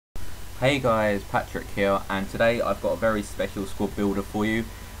Hey guys, Patrick here, and today I've got a very special squad builder for you,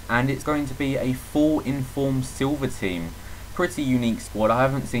 and it's going to be a full informed silver team. Pretty unique squad. I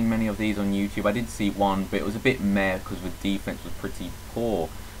haven't seen many of these on YouTube. I did see one, but it was a bit meh because the defense was pretty poor.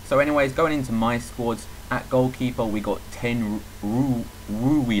 So anyways, going into my squads, at goalkeeper we got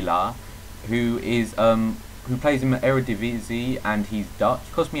Ruwila, who plays in the Eredivisie, and he's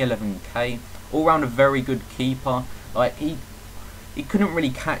Dutch. Cost me 11k. All round a very good keeper. Like he couldn't really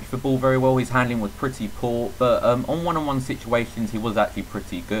catch the ball very well. His handling was pretty poor, but on one-on-one situations he was actually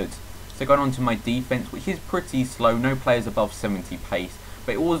pretty good. So going on to my defense, which is pretty slow. No players above 70 pace,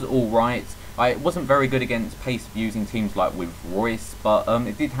 but it was alright. It wasn't very good against pace abusing teams like with Royce, but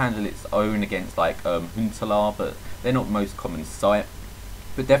it did handle its own against like Huntelaar, but they're not the most common sight.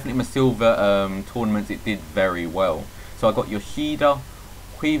 But definitely in my silver tournaments it did very well. So I got Yoshida,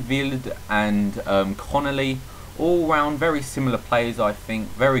 Huivild and Connolly. All round very similar players, I think.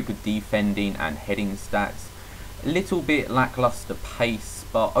 Very good defending and heading stats. A little bit lackluster pace,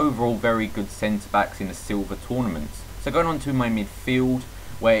 but overall very good centre backs in the silver tournaments. So going on to my midfield,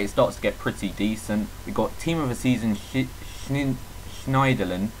 where it starts to get pretty decent. We got Team of the Season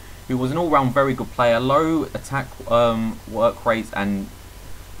Schneiderlin, who was an all round very good player. Low attack work rates and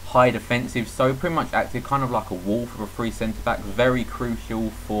high defensive, so pretty much acted kind of like a wall for the three centre backs, very crucial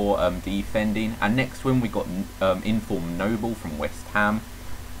for defending. And next to him we got Inform Noble from West Ham,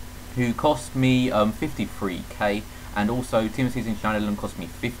 who cost me 53k, and also Team of Season Schneiderlin cost me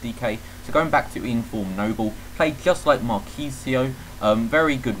 50k. So going back to Inform Noble, played just like Marquisio,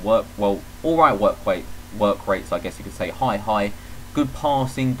 very good work, well, alright work rates, I guess you could say, high. Good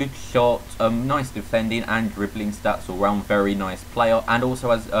passing, good shot, nice defending and dribbling stats all round. Very nice player, and also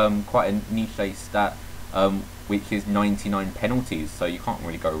has quite a niche stat, which is 99 penalties. So you can't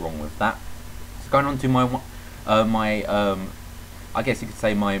really go wrong with that. So going on to I guess you could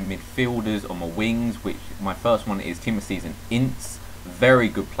say my midfielders or my wings. Which my first one is Team of Season Ince. Very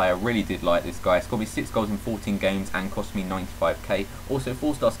good player. Really did like this guy. Scored me 6 goals in 14 games and cost me 95k. Also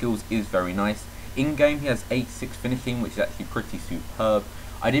 4-star skills is very nice. In game he has 86 finishing, which is actually pretty superb.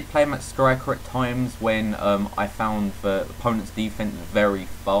 I did play him at striker at times when I found the opponent's defense very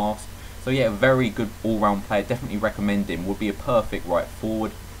fast. So yeah, very good all-round player. Definitely recommend him. Would be a perfect right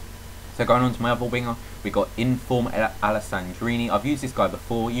forward. So going on to my other winger, we got Inform Alessanndrini. I've used this guy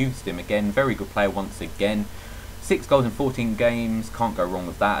before, used him again. Very good player once again. 6 goals in 14 games, can't go wrong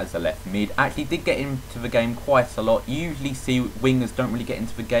with that as a left mid. Actually did get into the game quite a lot. You usually see wingers don't really get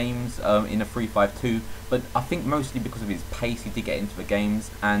into the games in a 3-5-2, but I think mostly because of his pace he did get into the games,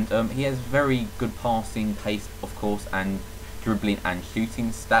 and he has very good passing, pace of course, and dribbling and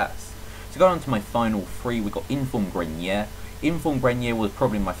shooting stats. So going on to my final three, we got Inform Grenier. Inform Grenier was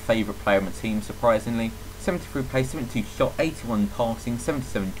probably my favourite player on the team, surprisingly. 73 pace, 72 shot, 81 passing,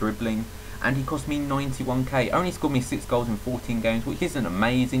 77 dribbling, and he cost me 91k. Only scored me 6 goals in 14 games, which isn't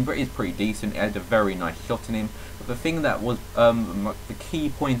amazing, but it is pretty decent. He had a very nice shot in him. But the thing that was the key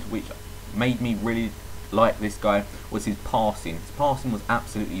point which made me really like this guy was his passing. His passing was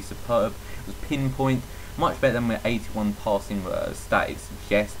absolutely superb. It was pinpoint, much better than the 81 passing stat it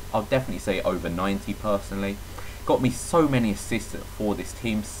suggests. I'll definitely say over 90 personally. Got me so many assists for this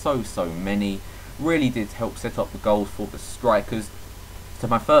team, so many. Really did help set up the goals for the strikers. So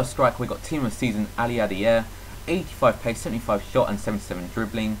my first striker, we got Team of Season Aliadiere, 85 pace, 75 shot and 77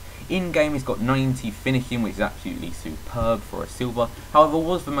 dribbling. In game he's got 90 finishing, which is absolutely superb for a silver. However,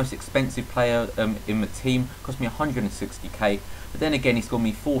 was the most expensive player in the team, cost me 160k. But then again he scored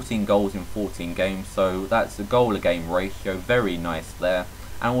me 14 goals in 14 games, so that's a goal a game ratio, very nice there.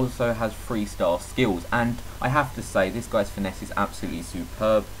 And also has 3-star skills, and I have to say this guy's finesse is absolutely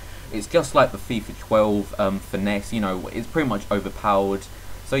superb. It's just like the FIFA 12 finesse, you know, it's pretty much overpowered.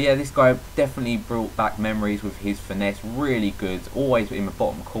 So yeah, this guy definitely brought back memories with his finesse, really good, always in the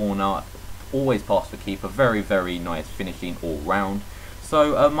bottom corner, always past the keeper, very nice finishing all round.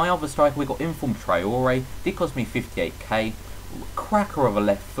 So my other striker, we got Inform Traore, did cost me 58k. Cracker of a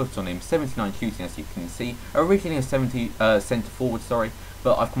left foot on him, 79 shooting as you can see. Originally a 70 centre forward, sorry,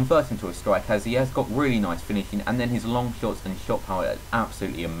 but I've converted him to a striker as he has got really nice finishing, and then his long shots and shot power is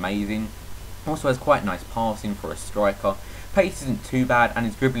absolutely amazing. Also has quite nice passing for a striker. Pace isn't too bad, and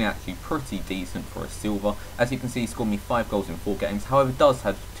his dribbling actually pretty decent for a silver. As you can see, he scored me 5 goals in 4 games. However, does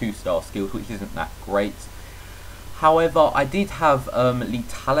have 2-star skills, which isn't that great. However, I did have Lee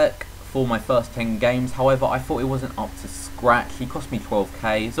Talek for my first 10 games. However, I thought it wasn't up to scratch. He cost me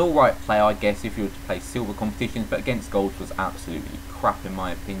 12k. He's alright player, I guess, if you were to play silver competitions, but against golds was absolutely crap in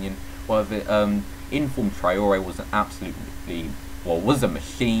my opinion. While the Inform Traore was an absolutely, well, was a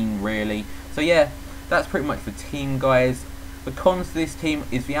machine really. So yeah, that's pretty much the team, guys. The cons to this team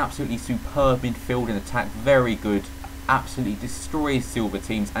is the absolutely superb midfield and attack, very good, absolutely destroys silver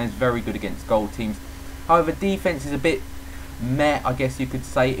teams and is very good against gold teams. However, defence is a bit meh, I guess you could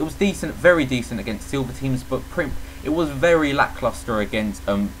say. It was decent, very decent against silver teams, but it was very lacklustre against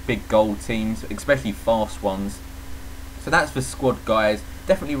big gold teams, especially fast ones. So that's the squad, guys.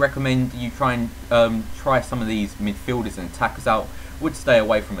 Definitely recommend you try and try some of these midfielders and attackers out. Would stay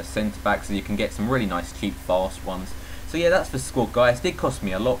away from a centre back so you can get some really nice cheap fast ones. So yeah, that's the squad, guys. Did cost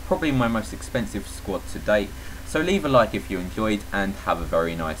me a lot, probably my most expensive squad to date. So leave a like if you enjoyed and have a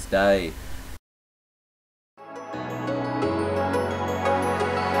very nice day.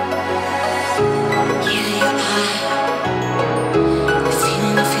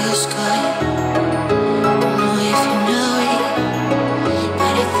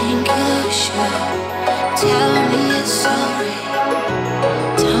 Tell me it's sorry.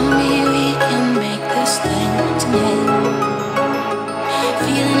 Tell me we can make this thing tonight.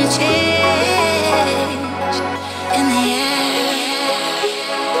 Feeling a change in the air.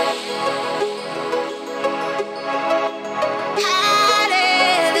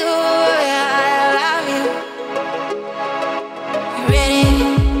 Hallelujah, I love you. You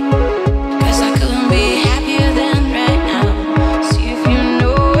ready?